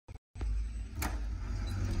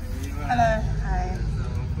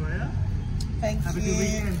Thank Have you. a good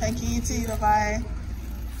weekend. Thank you, you too. Bye-bye.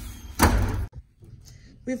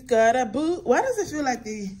 We've got a boot. Why does it feel like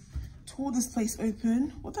they tore this place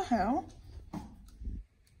open? What the hell?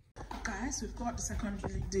 Guys, we've got the second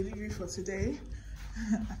delivery for today.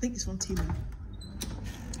 I think it's from Temu.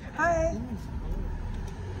 Hi.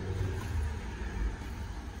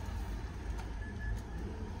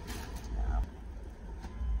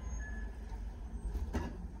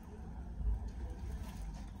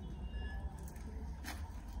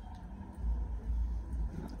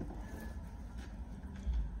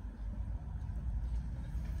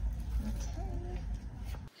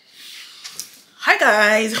 Hi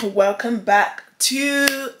guys, welcome back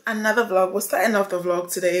to another vlog. We're starting off the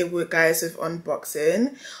vlog today with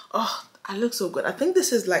unboxing. Oh, I look so good. I think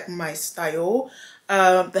this is like my style.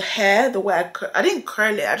 The hair, the way I didn't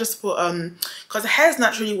curl it, I just put because the hair is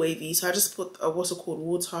naturally wavy, so I just put what's it called,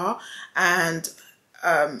 water and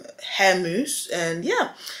hair mousse, and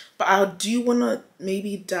yeah. But I do want to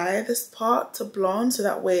maybe dye this part to blonde so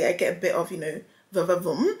that way I get a bit of, you know,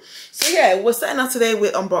 vavavoom. So yeah, we're starting out today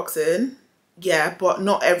with unboxing. Yeah, but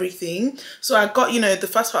not everything. So I got, you know, the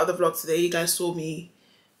first part of the vlog today, you guys saw me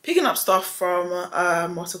picking up stuff from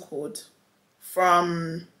what's it called,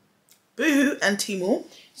 from Boohoo and Temu.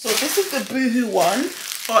 So this is the Boohoo one,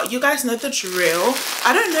 but you guys know the drill.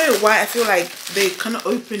 I don't know why I feel like they kind of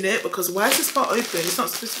opened it, because why is this part open? It's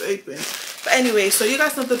not supposed to be open. But anyway, so you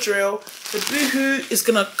guys know the drill. The Boohoo is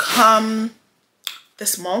gonna come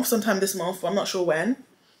this month, sometime this month, but I'm not sure when.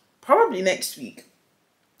 Probably next week.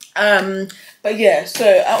 But yeah, so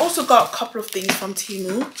I also got a couple of things from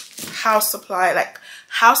Temu, house supply, like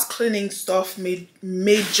house cleaning stuff,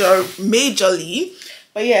 majorly.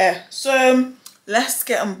 But yeah, so let's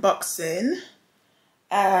get unboxing.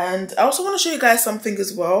 And I also want to show you guys something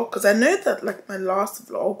as well, because I know that like my last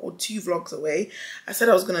vlog or 2 vlogs away, I said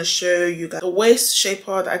I was going to show you guys the waist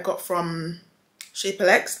shaper that I got from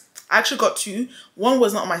Shaperlex. I actually got 2. One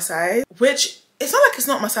was not my size, which it's not like it's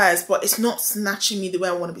not my size, but it's not snatching me the way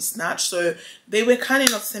I want to be snatched. So they were kind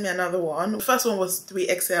enough to send me another one. The first one was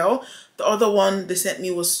 3XL. The other one they sent me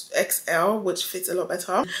was XL, which fits a lot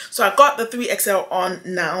better. So I got the 3XL on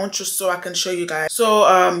now, just so I can show you guys. So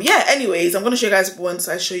yeah, anyways, I'm going to show you guys once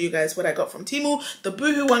I show you guys what I got from Temu. The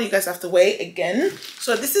Boohoo one, you guys have to wait again.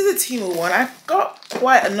 So this is the Temu one. I got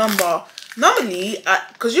quite a number. Normally,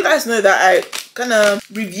 because you guys know that I kind of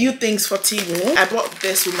review things for Temu, I bought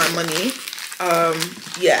this with my money.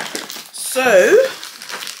 Yeah, so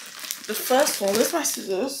the first one, where's my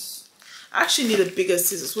scissors? I actually need a bigger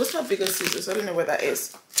scissors. Where's my bigger scissors? I don't know where that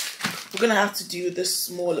is. We're gonna have to do the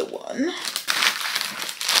smaller one.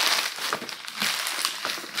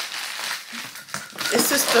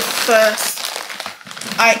 This is the first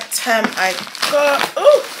item I got.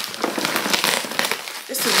 Oh,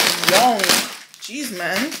 this is long. Jeez,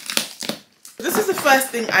 man. This is the first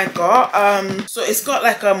thing I got. So it's got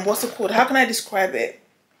like what's it called? How can I describe it?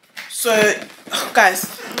 So guys,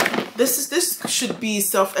 this should be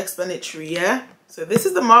self-explanatory, yeah? So this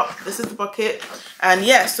is the mop, this is the bucket, and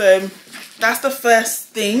yeah, so that's the first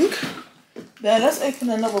thing. Then let's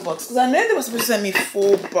open another box, because I know they were supposed to send me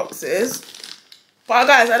 4 boxes. But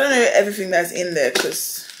guys, I don't know everything that's in there,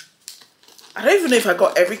 because I don't even know if I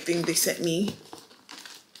got everything they sent me.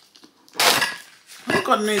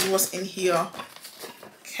 God knows what's in here.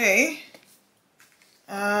 Okay.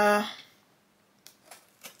 I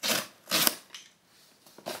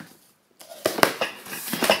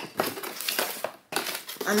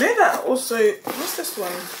know that also, what's this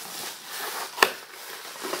one?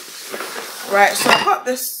 Right, so I got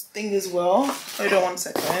this thing as well. Hold on 1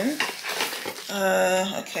 second.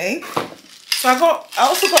 Okay. So I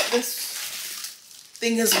also got this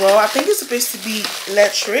thing as well. I think it's supposed to be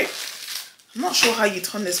electric. I'm not sure how you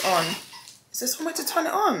turn this on. Is there some way to turn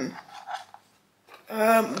it on?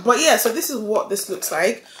 But yeah, so this is what this looks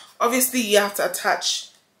like. Obviously, you have to attach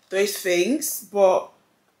those things, but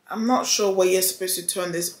I'm not sure where you're supposed to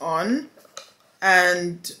turn this on.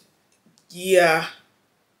 And yeah,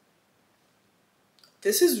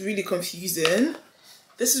 this is really confusing.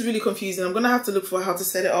 This is really confusing. I'm gonna have to look for how to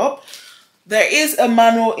set it up. There is a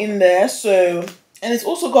manual in there, so, and it's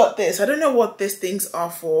also got this. I don't know what these things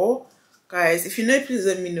are for. Guys, if you know, please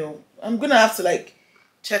let me know. I'm gonna have to like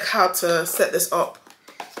check how to set this up.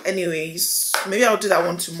 Anyways, maybe I'll do that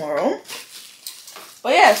one tomorrow.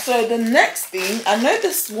 But yeah, so the next thing, I know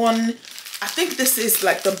this one, I think this is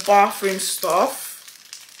like the bathroom stuff.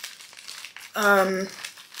 Like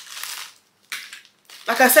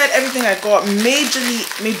I said, everything I got,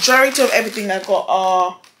 majority of everything I got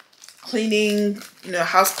are cleaning, you know,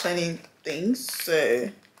 house cleaning things. So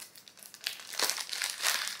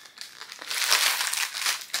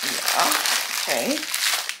Okay,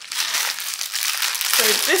 so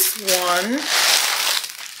this one,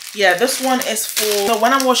 yeah, this one is for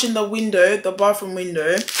when I'm washing the window, the bathroom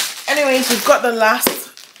window. Anyways, we've got the last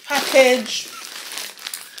package,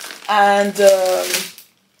 and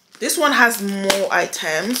this one has more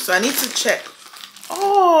items, so I need to check.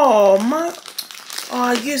 Oh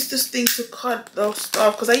I use this thing to cut the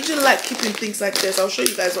stuff because I usually like keeping things like this. I'll show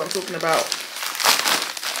you guys what I'm talking about.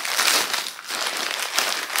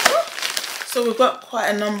 So we've got quite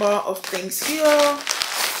a number of things here.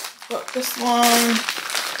 We've got this one.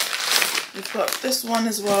 We've got this one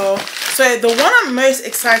as well. So the one I'm most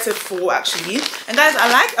excited for, actually, and guys,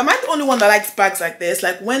 am I the only one that likes bags like this?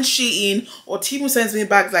 Like when Shein or Temu sends me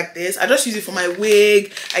bags like this, I just use it for my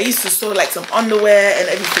wig. I used to store like some underwear and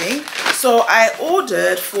everything. So I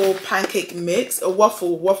ordered for pancake mix, a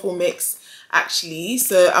waffle mix actually.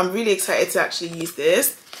 So I'm really excited to actually use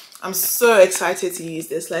this. I'm so excited to use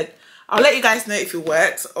this. Like, I'll let you guys know if it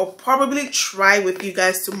works. I'll probably try with you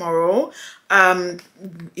guys tomorrow.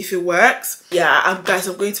 If it works. Yeah, guys,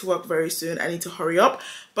 I'm going to work very soon. I need to hurry up.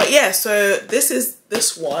 But yeah, so this is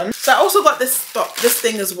this one. So I also got this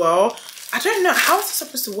thing as well. I don't know how is it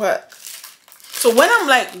supposed to work. So when I'm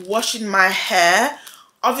like washing my hair,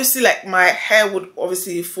 obviously like my hair would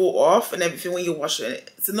obviously fall off and everything when you wash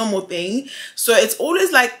it. It's a normal thing. So it's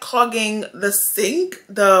always like clogging the sink,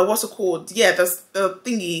 the what's it called? Yeah, the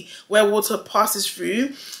thingy where water passes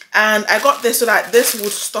through. And I got this so that this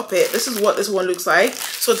would stop it. This is what this one looks like.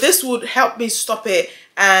 So this would help me stop it.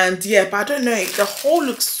 And yeah, but I don't know, the hole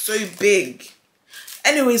looks so big.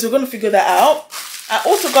 Anyways, we're gonna figure that out. I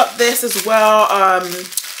also got this as well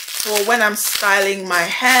for when I'm styling my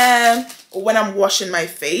hair or when I'm washing my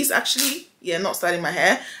face. Actually, yeah, not styling my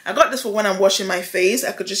hair. I got this for when I'm washing my face.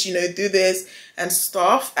 I could just, you know, do this and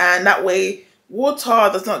stuff, and that way water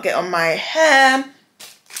does not get on my hair.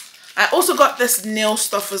 I also got this nail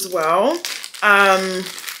stuff as well.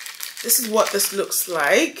 This is what this looks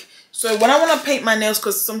like. So when I want to paint my nails,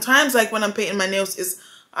 because sometimes like when I'm painting my nails is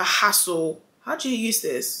a hassle. How do you use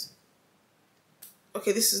this?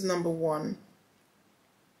 Okay, this is number 1.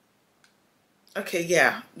 Okay,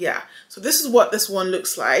 yeah. So this is what this one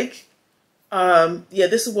looks like. Yeah,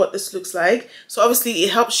 this is what this looks like. So obviously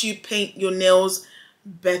it helps you paint your nails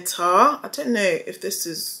better. I don't know if this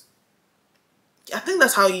is, I think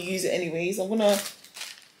that's how you use it anyways. I'm gonna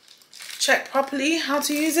check properly how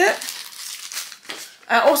to use it.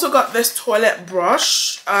 I also got this toilet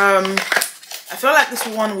brush. I feel like this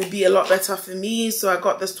one would be a lot better for me, so I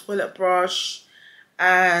got this toilet brush,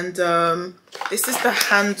 and this is the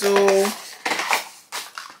handle.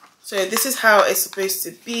 So this is how it's supposed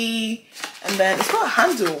to be, and then it's got a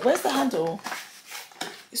handle. Where's the handle?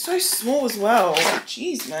 It's so small as well.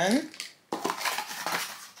 Jeez, man.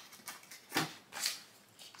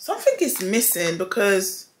 Something is missing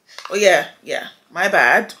because, oh yeah, my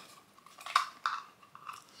bad.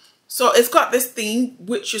 So it's got this thing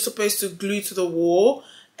which you're supposed to glue to the wall.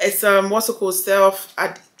 It's what's it called,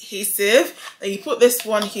 self-adhesive. And you put this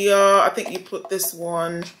one here. I think you put this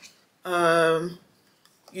one.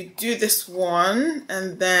 You do this one,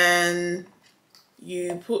 and then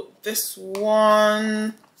you put this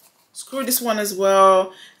one. Screw this one as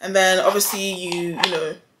well, and then obviously you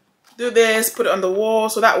know, do this, put it on the wall,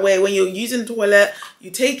 so that way when you're using the toilet, you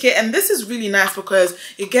take it. And this is really nice because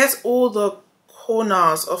it gets all the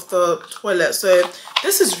corners of the toilet. So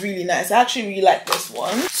this is really nice. I actually really like this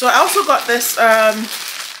one. So I also got this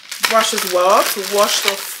brush as well to wash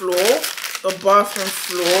the floor, the bathroom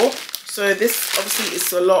floor. So this obviously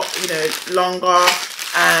is a lot, you know, longer,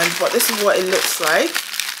 but this is what it looks like.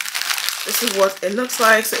 This is what it looks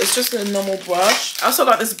like. So it's just a normal brush. I also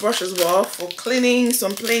got this brush as well for cleaning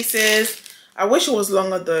some places. I wish it was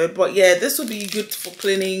longer though, but yeah, this would be good for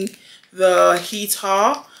cleaning the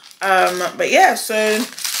heater. But yeah, so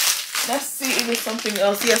let's see if there's something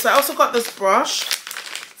else. Yes, I also got this brush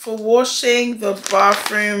for washing the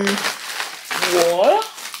bathroom wall.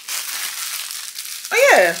 Oh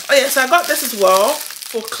yeah, so I got this as well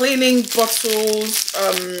for cleaning bottles,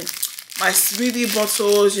 my smoothie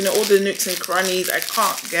bottles, you know, all the nooks and crannies I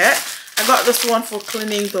can't get. I got this one for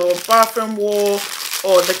cleaning the bathroom wall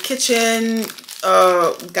or the kitchen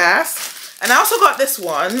gas. And I also got this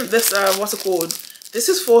one, this what's it called? This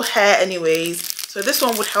is for hair anyways. So this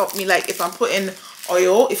one would help me, like if I'm putting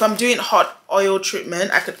oil, if I'm doing hot oil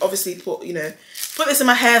treatment, I could obviously put, you know, put this in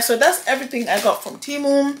my hair. So that's everything I got from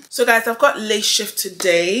Temu. So guys, I've got late shift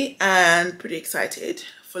today and pretty excited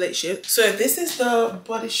for late shift. So this is the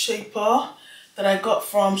body shaper that I got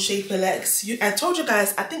from Shaperlex. I told you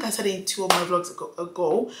guys, I think I said it in 2 of my vlogs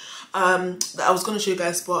ago, that I was going to show you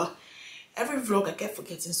guys, but every vlog I get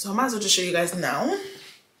forgetting, so I might as well just show you guys now.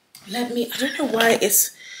 I don't know why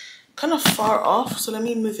it's kind of far off, so let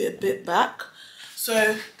me move it a bit back.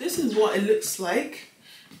 So this is what it looks like.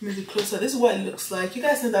 Move it closer. This is what it looks like. You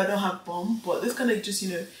guys know that I don't have bomb, but this kind of just, you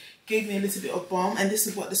know, gave me a little bit of bomb. And this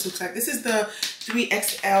is what this looks like. This is the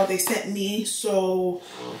 3XL they sent me. So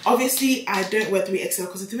obviously I don't wear 3XL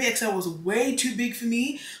because the 3XL was way too big for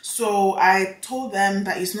me. So I told them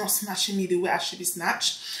that it's not snatching me the way I should be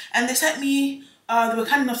snatched. And they sent me, they were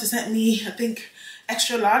kind enough to send me, I think,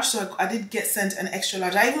 extra large. So I did get sent an extra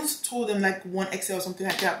large. I even told them like 1XL or something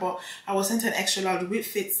like that, but I was sent an extra large, which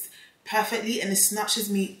fits perfectly and it snatches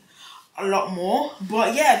me a lot more.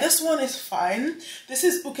 But yeah, this one is fine. This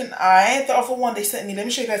is Book and Eye. The other one they sent me, let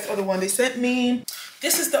me show you guys the other one they sent me.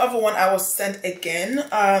 This is the other one I was sent again.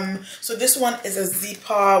 So this one is a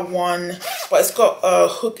zipper one, but it's got a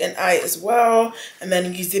hook and eye as well, and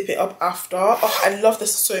then you zip it up after. Oh, I love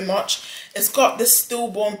this so much. It's got this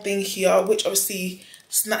stillborn thing here, which obviously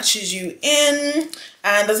snatches you in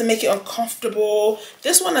and doesn't make it uncomfortable.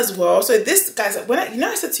 This one as well. So this, guys, when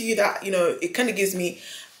I said to you that, you know, it kind of gives me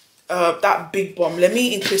that big bomb. Let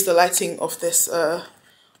me increase the lighting of this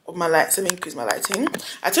of my lights. Let me increase my lighting.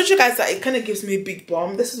 I told you guys that it kind of gives me a big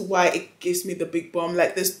bomb. This is why it gives me the big bomb.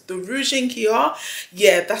 Like this, the rouging here,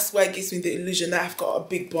 yeah, that's why it gives me the illusion that I've got a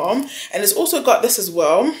big bomb. And it's also got this as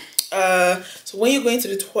well. So when you're going to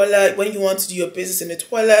the toilet, when you want to do your business in the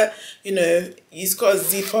toilet, you know, it's got a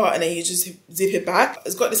zipper and then you just zip it back.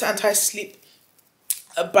 It's got this anti-slip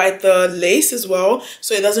by the lace as well,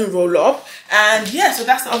 so it doesn't roll up. And yeah, so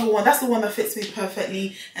that's the other one. That's the one that fits me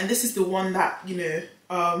perfectly. And this is the one that, you know,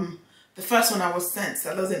 the first one I was sent,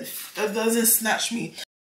 that doesn't snatch me.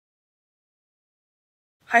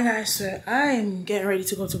 Hi guys, so I'm getting ready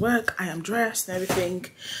to go to work. I am dressed and everything.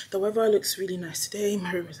 The weather looks really nice today.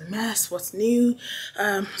 My room is a mess. What's new?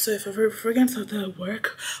 So for fragrance of the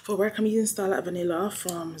work, for work I'm using Starlight Vanilla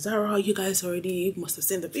from Zara. You guys already must have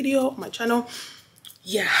seen the video on my channel.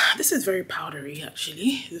 Yeah, this is very powdery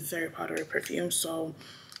actually. It's very powdery perfume. So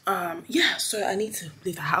yeah, so I need to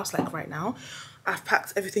leave the house like right now. I've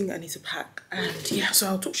packed everything I need to pack, and yeah, so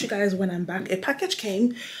I'll talk to you guys when I'm back. A package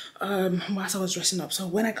came whilst I was dressing up, so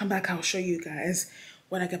when I come back I'll show you guys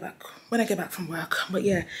when I get back from work. But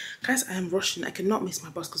yeah guys, I am rushing. I cannot miss my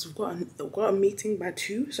bus because we've got a meeting by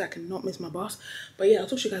 2, so I cannot miss my bus. But yeah, I'll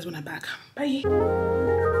talk to you guys when I'm back. Bye.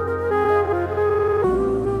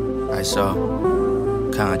 I saw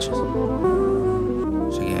conscious.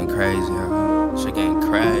 She getting crazy, huh? She getting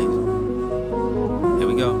crazy. Here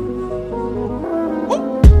we go.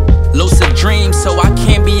 Lucid dreams, so I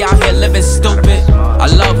can't be out here living stupid. I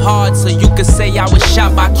love hard, so you could say I was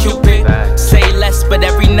shot by Cupid. Say less, but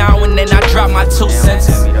every now and then I drop my 2 cents.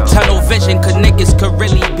 Tunnel vision, cause niggas could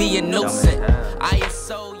really be a nuisance.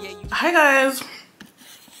 Hi guys,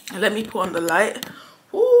 let me put on the light.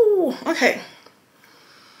 Ooh, okay.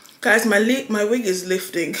 Guys, my wig is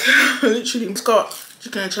lifting. Literally, it's got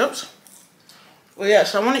chicken and chips. Well, yeah,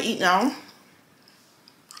 so I want to eat now.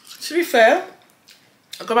 To be fair,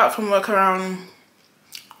 I got back home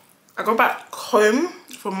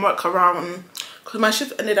from work around, because my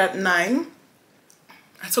shift ended at 9.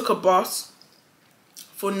 I took a bus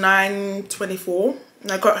for 9:24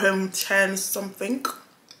 and I got home 10 something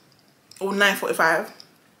or 9:45.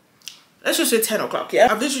 Let's just say 10 o'clock, yeah?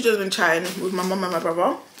 I've literally just been chatting with my mom and my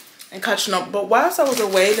brother and catching up. But whilst I was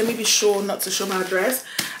away, let me be sure not to show my address.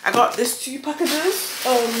 I got these 2 packages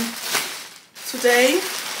today.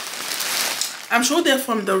 I'm sure they're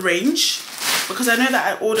from the range because I know that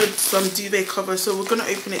I ordered some duvet covers, so we're gonna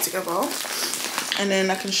open it together and then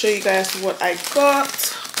I can show you guys what I got.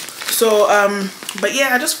 So but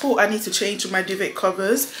yeah, I just thought I need to change my duvet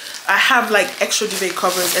covers. I have like extra duvet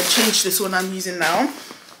covers and change this one I'm using now.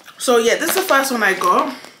 So yeah, this is the first one I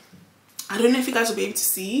got. I don't know if you guys will be able to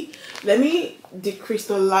see. Let me decrease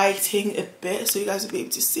the lighting a bit so you guys will be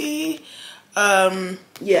able to see.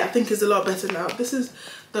 Yeah, I think it's a lot better now. This is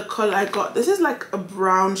the color I got. This is like a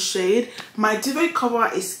brown shade. My duvet cover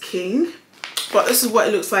is King, but this is what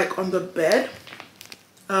it looks like on the bed.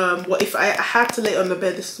 What if I had to lay it on the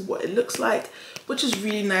bed, this is what it looks like, which is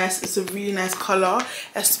really nice. It's a really nice color,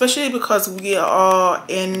 especially because we are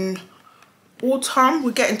in autumn.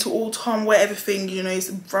 We get into autumn where everything, you know,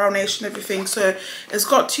 is brownish and everything. So it's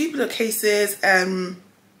got 2 pillowcases and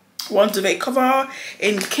 1 duvet cover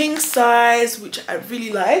in king size, which I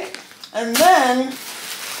really like. And then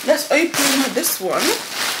let's open this one.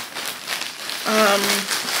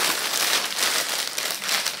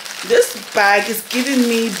 This bag is giving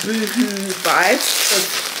me Boohoo vibes. So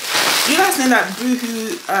you guys know that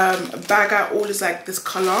Boohoo bag are always like this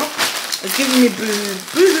color. It's giving me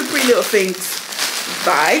boo pretty little things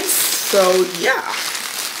vibes. So yeah.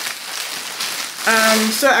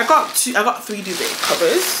 So I got 3 duvet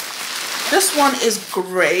covers. This one is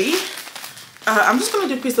grey. I'm just gonna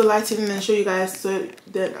do a piece of lighting and then show you guys, so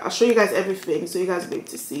then I'll show you guys everything so you guys will be able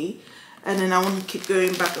to see, and then I want to keep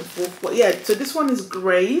going back and forth. But yeah, so this one is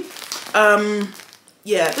grey.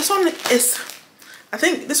 Yeah, this one is, I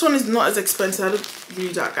think this one is not as expensive. I look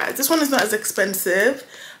really dark, guys. This one is not as expensive,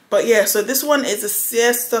 but yeah, so this one is a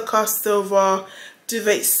Siesta Silver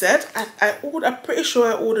duvet set. I'm pretty sure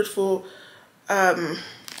I ordered for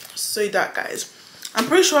so dark, guys. I'm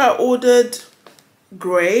pretty sure I ordered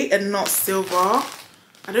grey and not silver.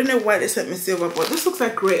 I don't know why they sent me silver, but this looks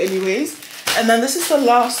like grey anyways. And then this is the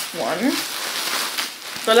last one.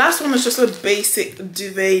 The last one is just a basic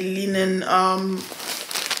duvet linen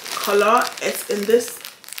color. It's in this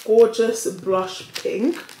gorgeous blush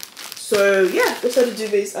pink. So yeah, those are the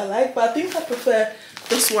duvets I like, but I think I prefer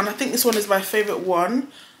this one. I think this one is my favorite one,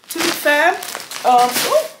 to be fair.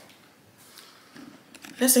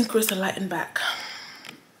 Let's increase the lighting back.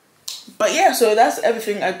 But yeah, so that's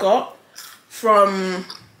everything I got from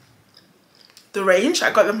the range.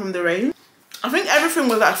 I got them from the range. I think everything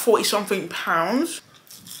was like 40 something pounds.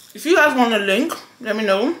 If you guys want a link, let me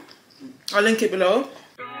know. I'll link it below.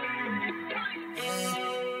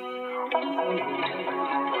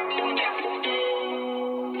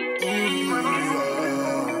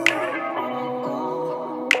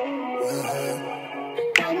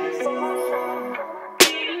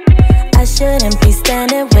 I shouldn't be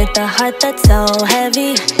standing with a heart that's so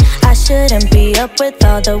heavy. I shouldn't be up with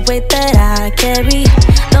all the weight that I carry.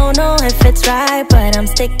 Don't know if it's right, but I'm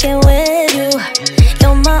sticking with you.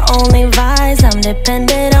 You're my only vice, I'm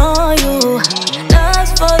dependent on you.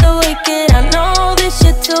 Love's for the wicked, I know this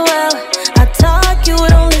shit too well. I talk, you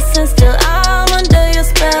don't listen, still I'm under your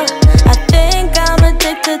spell. I think I'm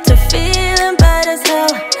addicted to feeling bad as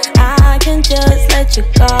hell. I can just let you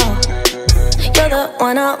go. You're the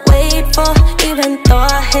one I wait for, even though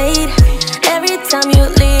I hate. Every time you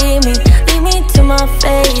leave me to my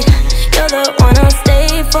fate. You're the one I'll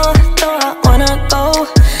stay for, though I wanna go.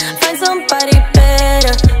 Find somebody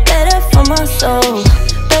better, better for my soul.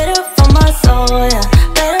 Better for my soul, yeah,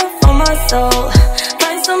 better for my soul.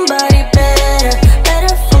 Find somebody better,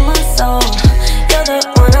 better for my soul. You're the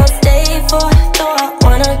one I'll stay for, though I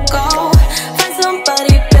wanna go. Find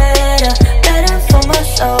somebody better, better for my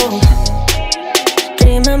soul.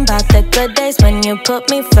 Dreaming about the good days when you put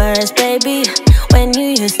me first, baby. When you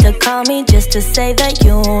used to call me just to say that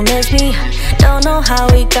you miss me. Don't know how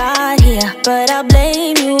we got here, but I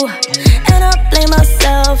blame you. And I blame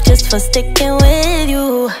myself just for sticking with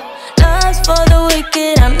you. Love's for the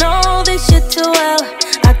wicked, I know this shit too well.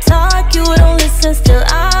 I talk, you don't listen, still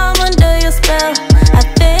I'm under your spell. I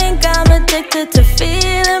think I'm addicted to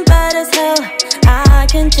feeling bad as hell. I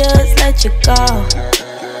can just let you go.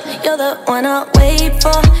 You're the one I wait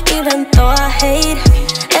for, even though I hate.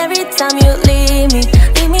 Every time you leave me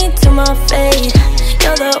to my fate.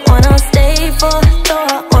 You're the one I'll stay for, though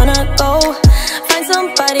I wanna go. Find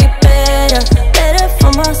somebody better, better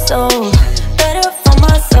for my soul. Better for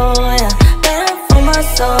my soul, yeah, better for my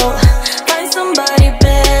soul. Find somebody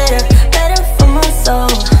better, better for my soul.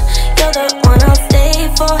 You're the one I'll stay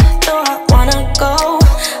for, though I wanna go.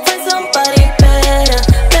 Find somebody better,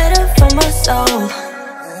 better for my soul.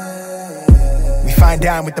 Fine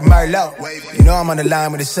down with the Merlot. You know I'm on the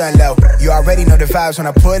line with the sun low. You already know the vibes when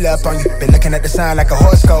I pull up on you. Been looking at the sign like a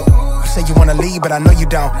horoscope. You say you wanna leave, but I know you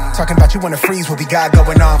don't. Talking about you wanna freeze, what we got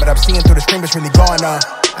going on. But I'm seeing through the screen what's really going on.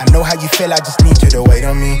 I know how you feel, I just need you to wait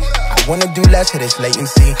on me. I wanna do less of this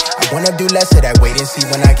latency. I wanna do less of that wait and see.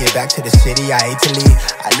 When I get back to the city, I hate to leave.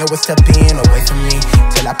 I know it's tough being away from me.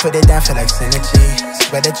 Till I put it down, feel like synergy.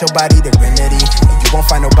 Swear that your body the remedy. And you won't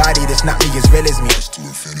find nobody that's not me as real as me. It's to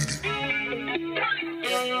infinity.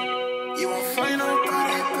 You won't find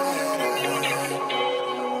nobody better.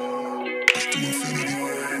 It's to infinity. You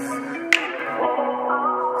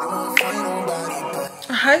won't find nobody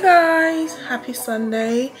better. Hi guys, happy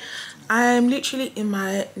Sunday. I'm literally in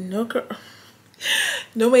my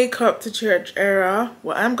no makeup to church era.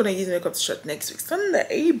 Well, I'm gonna use makeup to church next week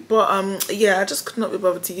Sunday, but yeah, I just could not be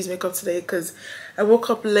bothered to use makeup today because I woke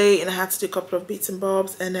up late and I had to do a couple of bits and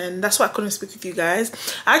bobs, and then that's why I couldn't speak with you guys.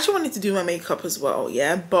 I actually wanted to do my makeup as well,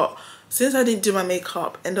 yeah, but since I didn't do my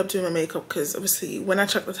makeup, end up doing my makeup because obviously when I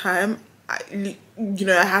checked the time, I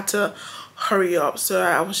had to hurry up. So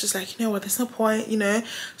I was just like, you know what, there's no point, you know.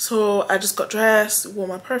 So I just got dressed, wore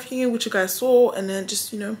my perfume, which you guys saw, and then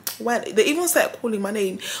just, you know, went. They even started calling my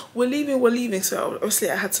name. We're leaving. So obviously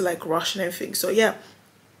I had to like rush and everything. So yeah,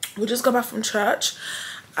 we just got back from church.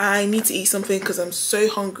 I need to eat something because I'm so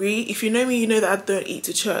hungry. If you know me, you know that I don't eat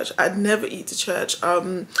to church. I'd never eat to church.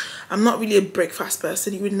 I'm not really a breakfast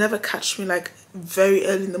person. You would never catch me like very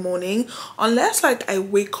early in the morning unless like I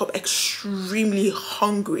wake up extremely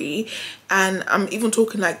hungry, and I'm even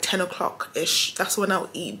talking like 10 o'clock ish. That's when I'll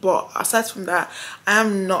eat. But aside from that, I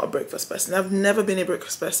am not a breakfast person. I've never been a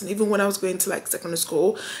breakfast person. Even when I was going to like secondary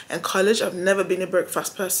school and college, I've never been a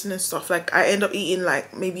breakfast person and stuff. Like I end up eating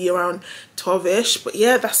like maybe around 12ish. But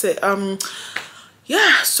yeah, that's it.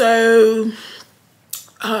 Yeah, so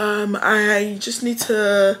I just need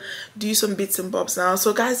to do some bits and bobs now.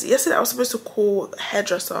 So guys, yesterday I was supposed to call the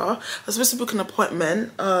hairdresser. I was supposed to book an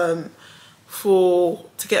appointment to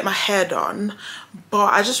get my hair done,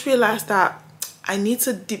 but I just realized that I need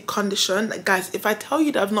to deep condition. Like, guys, if I tell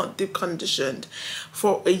you that I've not deep conditioned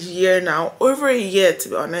for a year now, over a year to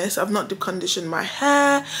be honest, I've not deep conditioned my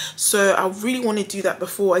hair. So I really want to do that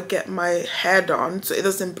before I get my hair done so it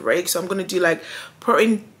doesn't break. So I'm going to do like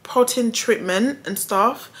protein treatment and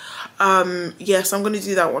stuff. Yes, I'm going to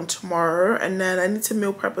do that one tomorrow. And then I need to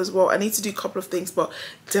meal prep as well. I need to do a couple of things, but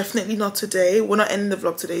definitely not today. We're not ending the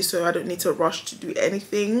vlog today, so I don't need to rush to do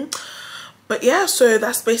anything. But yeah, so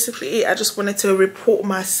that's basically it. I just wanted to report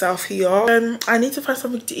myself here. I need to find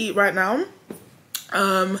something to eat right now.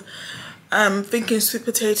 I'm thinking sweet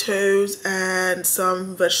potatoes and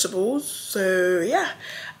some vegetables. So yeah,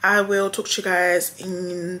 I will talk to you guys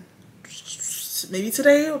in maybe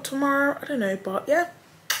today or tomorrow. I don't know, but yeah,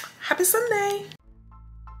 happy Sunday.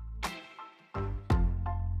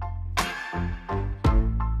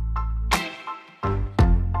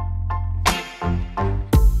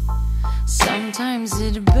 Sometimes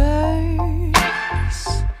it burns,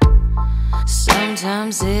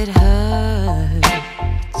 sometimes it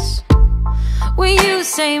hurts when you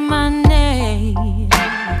say my name,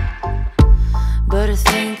 but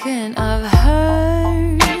thinking of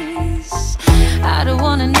hers, I don't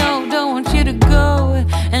wanna know, don't want you to go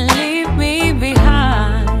and leave me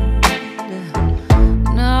behind.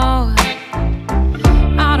 No,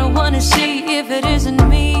 I don't wanna see if it isn't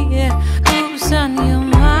me who's on your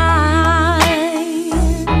mind.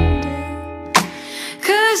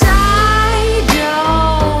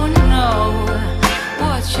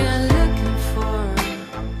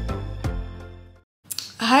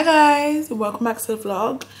 Hi guys, welcome back to the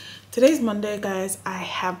vlog. Today's Monday, guys. I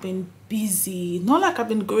have been busy, not like I've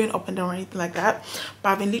been going up and down or anything like that, but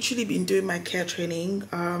I've been literally been doing my care training.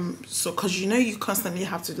 So because you know you constantly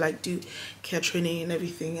have to like do care training and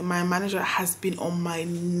everything, and my manager has been on my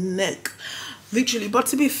neck literally. But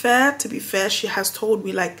to be fair, she has told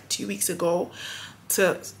me like 2 weeks ago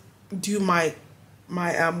to do my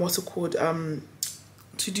what's it called,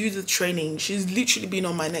 to do the training. She's literally been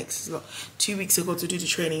on my neck 2 weeks ago to do the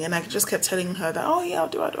training, and I just kept telling her that, oh yeah, I'll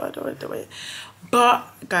do it. But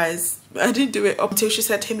guys, I didn't do it up until she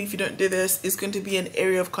said, Temu, if you don't do this, it's going to be an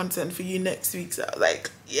area of content for you next week. So I was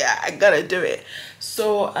like, yeah, I gotta do it.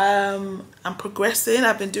 So I'm progressing.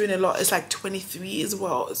 I've been doing a lot. It's like 23 as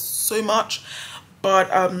well. It's so much,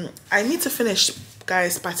 but I need to finish,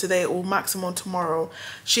 guys, by today or maximum tomorrow.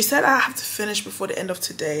 She said I have to finish before the end of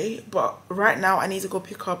today, but right now I need to go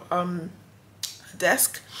pick up a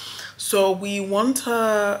desk. So we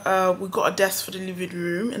got a desk for the living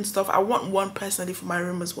room and stuff. I want one personally for my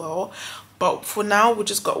room as well, but for now we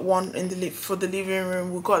just got one for the living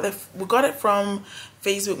room. We got it from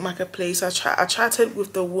Facebook Marketplace. I chatted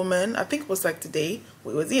with the woman, I think it was like today,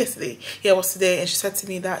 it was yesterday, yeah, it was today, and she said to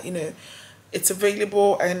me that, you know, it's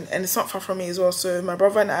available and it's not far from me as well. So my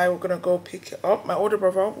brother and I were gonna go pick it up. My older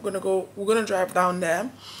brother, we're gonna drive down there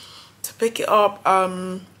to pick it up.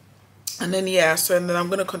 And then yeah, so and then I'm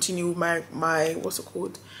gonna continue with my what's it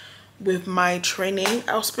called, with my training.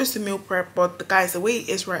 I was supposed to meal prep, but the guys, the way it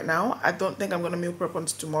is right now, I don't think I'm gonna meal prep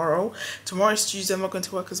until tomorrow. Tomorrow is Tuesday. I'm not going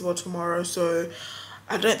to work as well tomorrow, so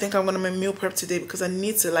I don't think I'm gonna meal prep today because I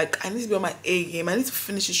need to be on my A game. I need to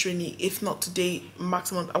finish this training, if not today,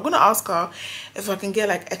 maximum. I'm gonna ask her if I can get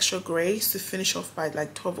like extra grace to finish off by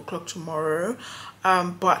like 12 o'clock tomorrow.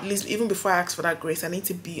 But at least even before I ask for that grace, I need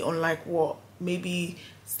to be on like what, maybe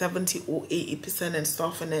 70 or 80% and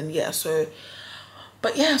stuff. And then yeah, so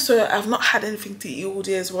but yeah, so I've not had anything to eat all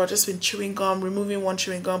day as well. I've just been chewing gum, removing one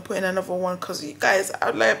chewing gum, putting another one, because you guys,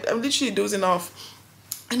 I'm literally dozing off.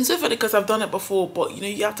 And it's so funny because I've done it before, but you know,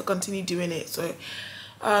 you have to continue doing it. So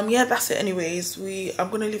yeah, that's it. Anyways, I'm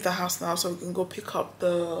gonna leave the house now so we can go pick up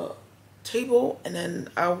the table, and then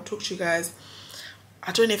I'll talk to you guys.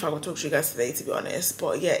 I don't know if I will talk to you guys today, to be honest,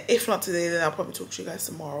 but yeah, if not today, then I'll probably talk to you guys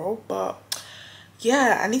tomorrow. But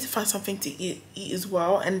yeah, I need to find something to eat as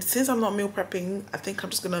well. And since I'm not meal prepping, I think I'm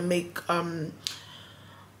just gonna make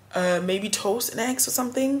maybe toast and eggs or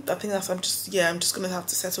something. I think that's, I'm just gonna have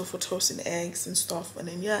to settle for toast and eggs and stuff, and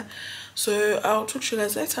then yeah, so I'll talk to you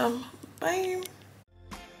guys later. Bye.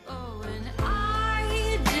 Oh, and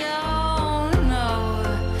I don't know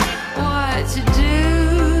what to do.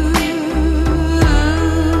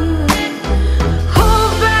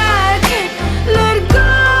 Hold back, let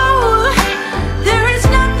go. There is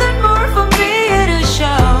nothing more for me to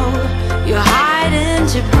show. You're hiding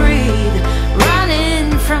to breathe,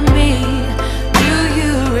 running from me. Do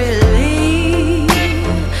you really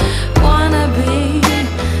wanna be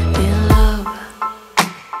in love?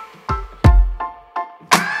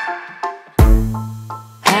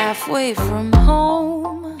 Halfway from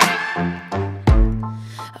home, I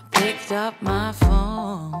picked up my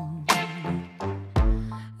phone.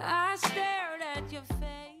 I stared at your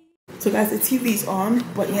face. So guys, the TV's on,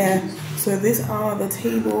 but yeah, so these are the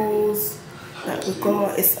tables that we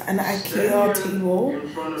got. It's an IKEA table.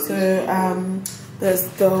 So there's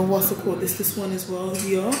the, what's it called, this one as well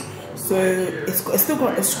here. So it's still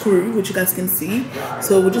got a screw, which you guys can see.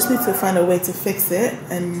 So we just need to find a way to fix it,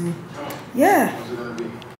 and yeah.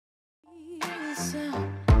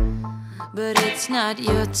 But it's not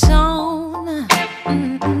your tone.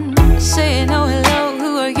 Saying oh hello,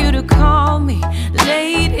 who are you to call me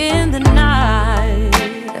late in the night?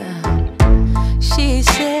 She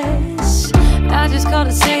says I just called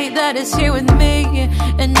to say that it's here with me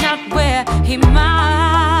and not where he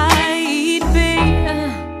might be.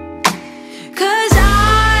 'Cause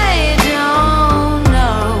I don't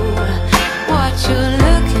know what you're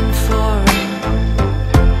looking for.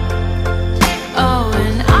 Oh,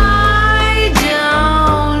 and I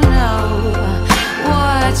don't know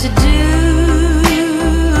what to do.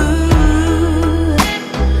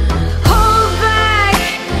 Hold back,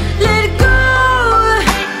 let go.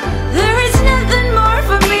 There is nothing more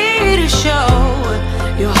for me to show.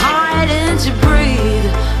 You're hiding to breathe,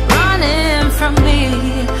 running from me.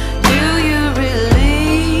 Do you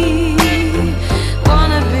really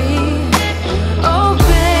wanna be? Oh,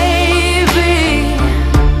 baby,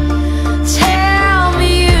 tell me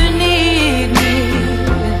you need me,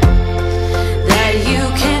 that you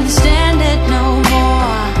can't stand it no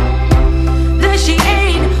more, that she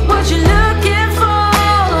ain't what you're looking for.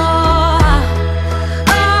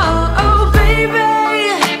 Oh, oh, baby,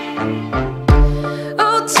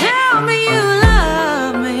 oh, tell me you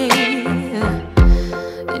love me.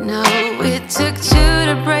 You know it took two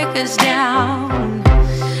to break us down.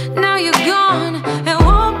 Now you're gone and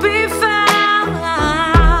won't be found.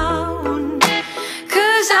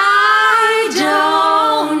 'Cause I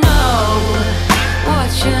don't know what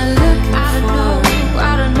you're looking for. I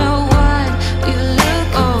don't know what you're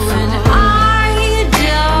looking for. And I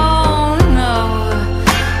don't know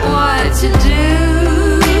what to do.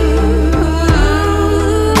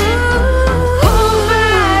 Hold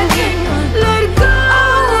back, let go.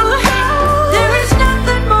 There is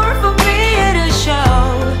nothing more for me to show.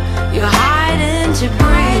 You're hiding to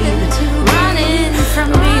breathe, running from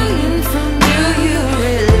me. Do you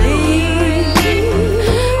really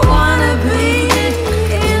wanna be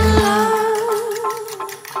in love?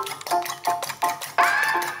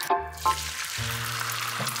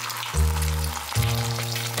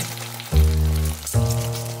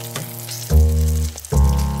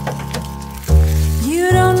 You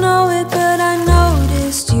don't know it, but I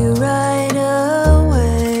noticed you right away.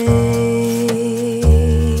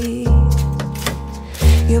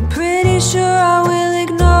 You're pretty sure I will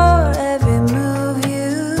ignore every move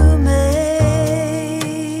you make.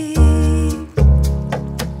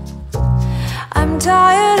 I'm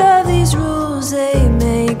tired of these rules, they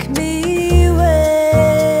make me wait.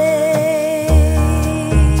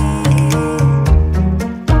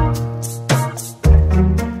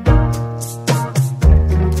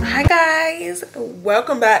 Hi guys,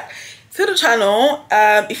 welcome back to the channel.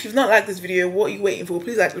 If you've not liked this video, what are you waiting for?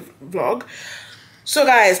 Please like the vlog. So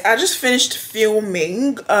guys, I just finished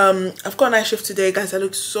filming. I've got a night shift today, guys. I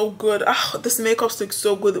look so good. Oh, this makeup looks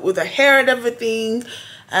so good with the hair and everything.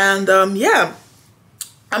 And yeah,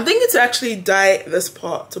 I'm thinking to actually dye this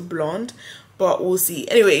part to blonde, but we'll see.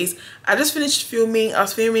 Anyways, I just finished filming. I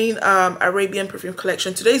was filming Arabian perfume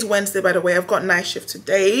collection. Today's Wednesday, by the way. I've got night shift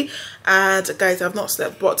today, and guys, I've not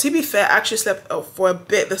slept, but to be fair, I actually slept for a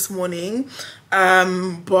bit this morning.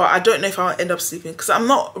 But I don't know if I'll end up sleeping, because I'm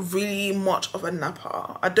not really much of a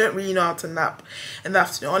napper. I don't really know how to nap in the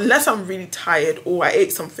afternoon unless I'm really tired or I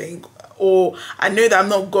ate something, or I know that I'm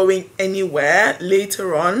not going anywhere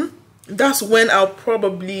later on. That's when I'll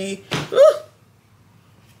probably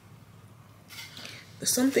there's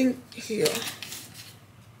something here.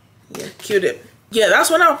 Yeah, killed it. Yeah, that's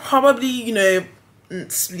when I'll probably, you know,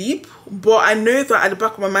 sleep, but I know that at the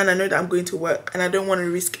back of my mind I know that I'm going to work and I don't want to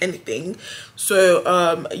risk anything.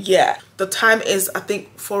 So yeah, the time is I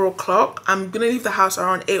think 4 o'clock. I'm gonna leave the house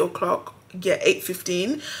around 8 o'clock. Yeah,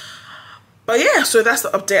 8:15. But yeah, so that's the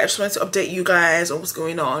update. I just wanted to update you guys on what's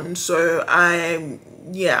going on. So I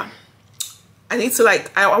need to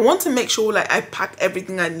like I want to make sure like I pack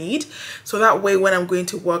everything I need, so that way when I'm going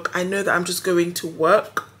to work I know that I'm just going to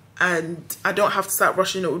work and I don't have to start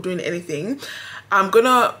rushing or doing anything. I'm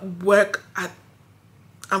gonna work at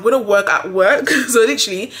work. So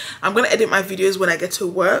literally I'm gonna edit my videos when I get to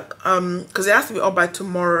work, because it has to be up by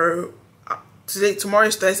tomorrow. Tomorrow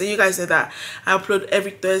is Thursday. You guys know that I upload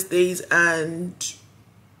every Thursdays and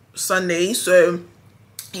Sundays. So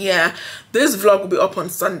yeah, this vlog will be up on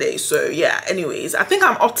Sunday. So yeah, anyways, I think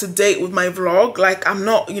I'm up to date with my vlog. Like I'm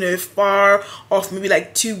not, you know, far off, maybe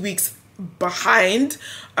like 2 weeks behind.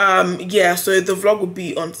 Yeah, so the vlog will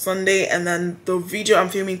be on Sunday and then the video I'm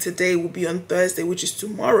filming today will be on Thursday, which is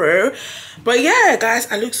tomorrow. But yeah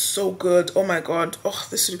guys, I look so good. Oh my god, oh,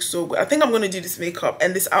 this looks so good. I think I'm gonna do this makeup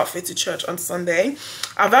and this outfit to church on Sunday.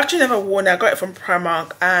 I've actually never worn it. I got it from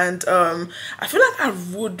Primark, and I feel like I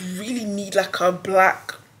would really need like a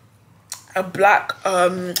black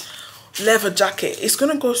leather jacket. It's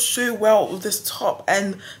gonna go so well with this top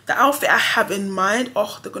and the outfit I have in mind.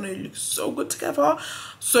 Oh, they're gonna look so good together.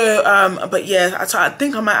 So but yeah, I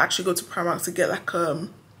think I might actually go to Primark to get like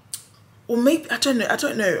or maybe I don't know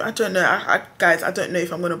guys, I don't know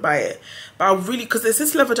if I'm gonna buy it, but I really, because there's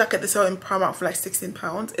this leather jacket they sell in Primark for like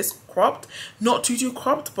 £16. It's cropped, not too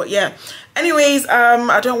cropped, but yeah. Anyways,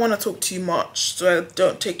 I don't want to talk too much so I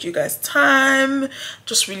don't take you guys time.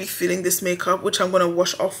 Just really feeling this makeup, which I'm gonna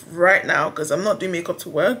wash off right now because I'm not doing makeup to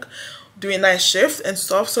work, doing night shift and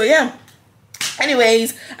stuff. So yeah,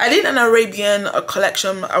 anyways, I did an Arabian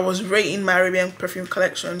collection. I was rating my Arabian perfume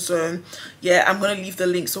collection, so yeah, I'm gonna leave the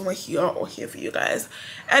link somewhere here or here for you guys.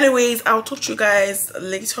 Anyways, I'll talk to you guys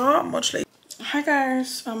later, much later. Hi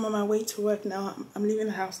guys, I'm on my way to work now. I'm leaving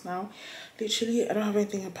the house now. Literally, I don't have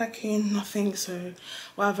anything I'm packing, nothing. So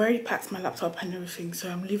well, I've already packed my laptop and everything, so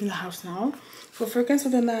I'm leaving the house now. For fragrance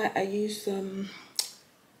of the night, I used I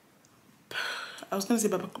was gonna say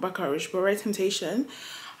Baccarat, but Red Temptation.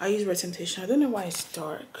 I use Red Temptation. I don't know why it's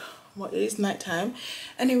dark. Well, it is nighttime.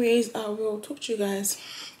 Anyways, I will talk to you guys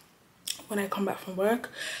when I come back from work.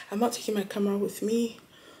 I'm not taking my camera with me.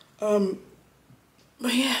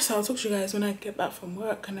 But yeah, so I'll talk to you guys when I get back from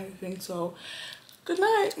work and everything. So good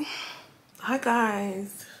night. Hi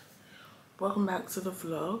guys, welcome back to the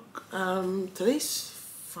vlog. Today's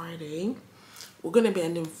Friday. We're gonna be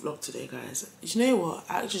ending the vlog today, guys. You know what?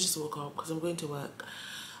 I actually just woke up because I'm going to work.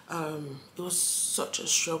 It was such a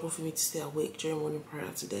struggle for me to stay awake during morning prayer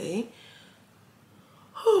today.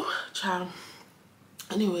 Whew, child.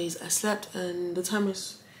 Anyways, I slept and the time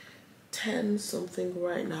is 10 something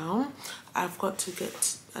right now. I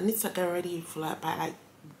need to get ready for like by like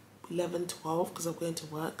 11, 12 because I'm going to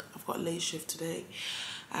work. I've got a late shift today.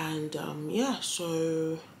 And yeah,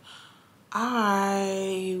 so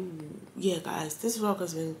yeah guys, this vlog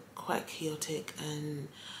has been quite chaotic and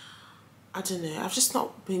I don't know, I've just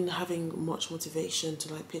not been having much motivation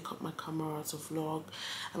to like pick up my camera to vlog.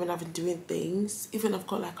 I mean, I've been doing things, even I've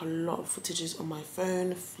got like a lot of footages on my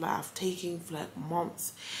phone like I've taken for like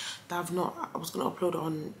months that I was gonna upload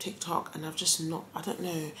on TikTok and I've just not, I don't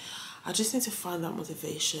know, I just need to find that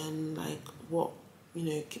motivation, like what, you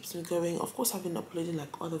know, keeps me going. Of course I've been uploading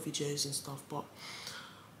like other videos and stuff, but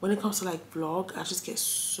when it comes to like vlog, I just get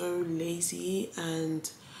so lazy. And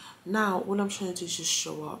now all I'm trying to do is just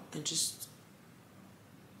show up and just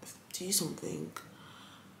do something.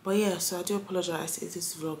 But yeah, so I do apologize if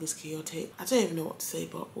this vlog is chaotic. I don't even know what to say,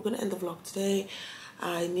 but we're gonna end the vlog today.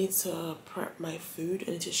 I need to prep my food.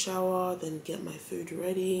 I need to shower, then get my food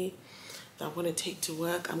ready that I'm gonna take to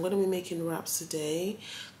work. I'm gonna be making wraps today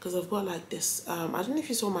because I've got like this I don't know if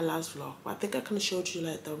you saw my last vlog, but I think I kind of showed you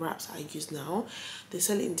like the wraps I use now. They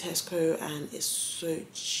sell it in Tesco and it's so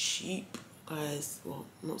cheap, guys. Well,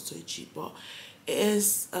 not so cheap, but it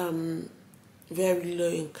is very low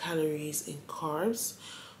in calories and carbs.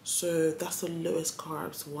 So that's the lowest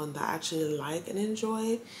carbs one that I actually like and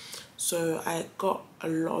enjoy. So I got a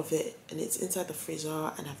lot of it and it's inside the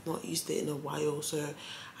freezer and I've not used it in a while. So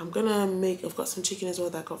I'm gonna I've got some chicken as well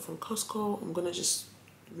that I got from Costco. I'm gonna just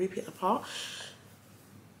rip it apart.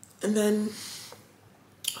 And then,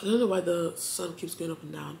 I don't know why the sun keeps going up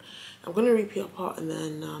and down. I'm gonna rip it apart and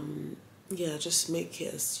then, yeah, just make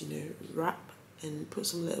it as, you know, wrap and put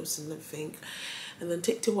some lettuce and everything. And then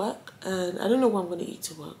take to work. And I don't know what I'm gonna eat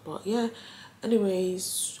to work, but yeah.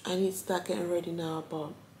 Anyways, I need to start getting ready now,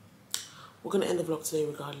 but we're gonna end the vlog today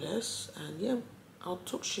regardless. And yeah, I'll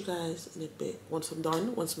talk to you guys in a bit. Once I'm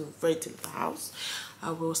done, once I'm ready to leave the house,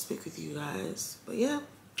 I will speak with you guys. But yeah.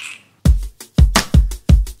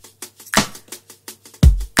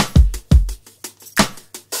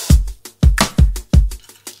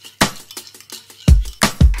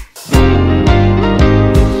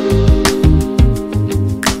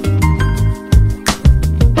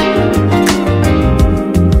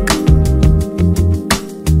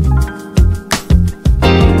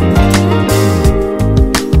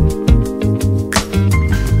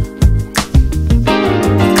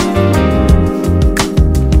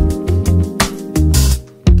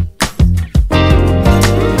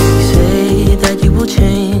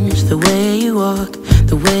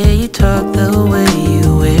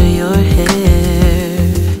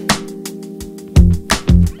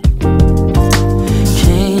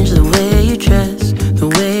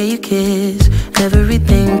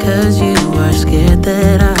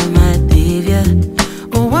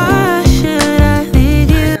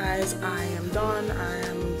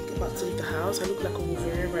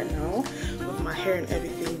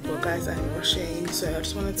 So I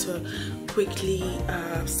just wanted to quickly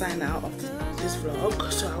sign out of this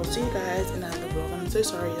vlog. So I'll see you guys in another vlog. And I'm so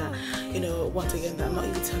sorry that, you know, once again that I'm not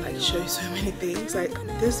able to like show you so many things. Like,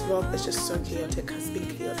 this vlog is just so chaotic, has been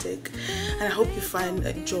chaotic, and I hope you find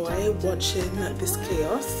joy watching this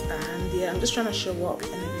chaos. And yeah, I'm just trying to show up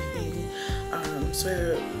and everything,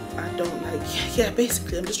 so I don't like, yeah,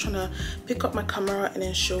 basically I'm just trying to pick up my camera and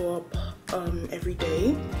then show up every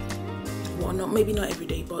day. Well, maybe not every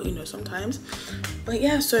day, but you know, sometimes. But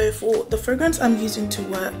yeah, so for the fragrance I'm using to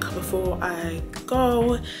work before I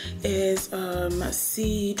go is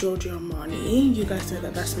C. Giorgio Armani. You guys know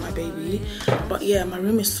that that's my baby. But yeah, my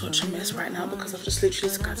room is such a mess right now because I've just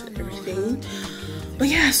literally scattered everything. But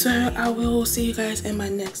yeah, so I will see you guys in my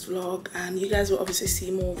next vlog, and you guys will obviously see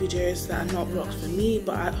more videos that are not vlogs for me,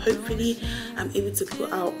 but hopefully I'm able to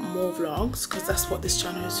put out more vlogs, because that's what this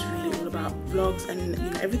channel is really all about, vlogs and, you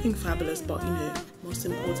know, everything fabulous, but you know, most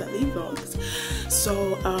importantly, vlogs.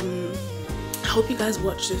 So I hope you guys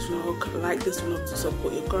watch this vlog, like this vlog to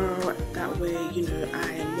support your girl. That way, you know, I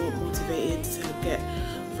am more motivated to get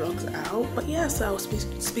vlogs out. But yeah, so I'll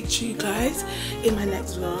speak to you guys in my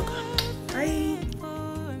next vlog.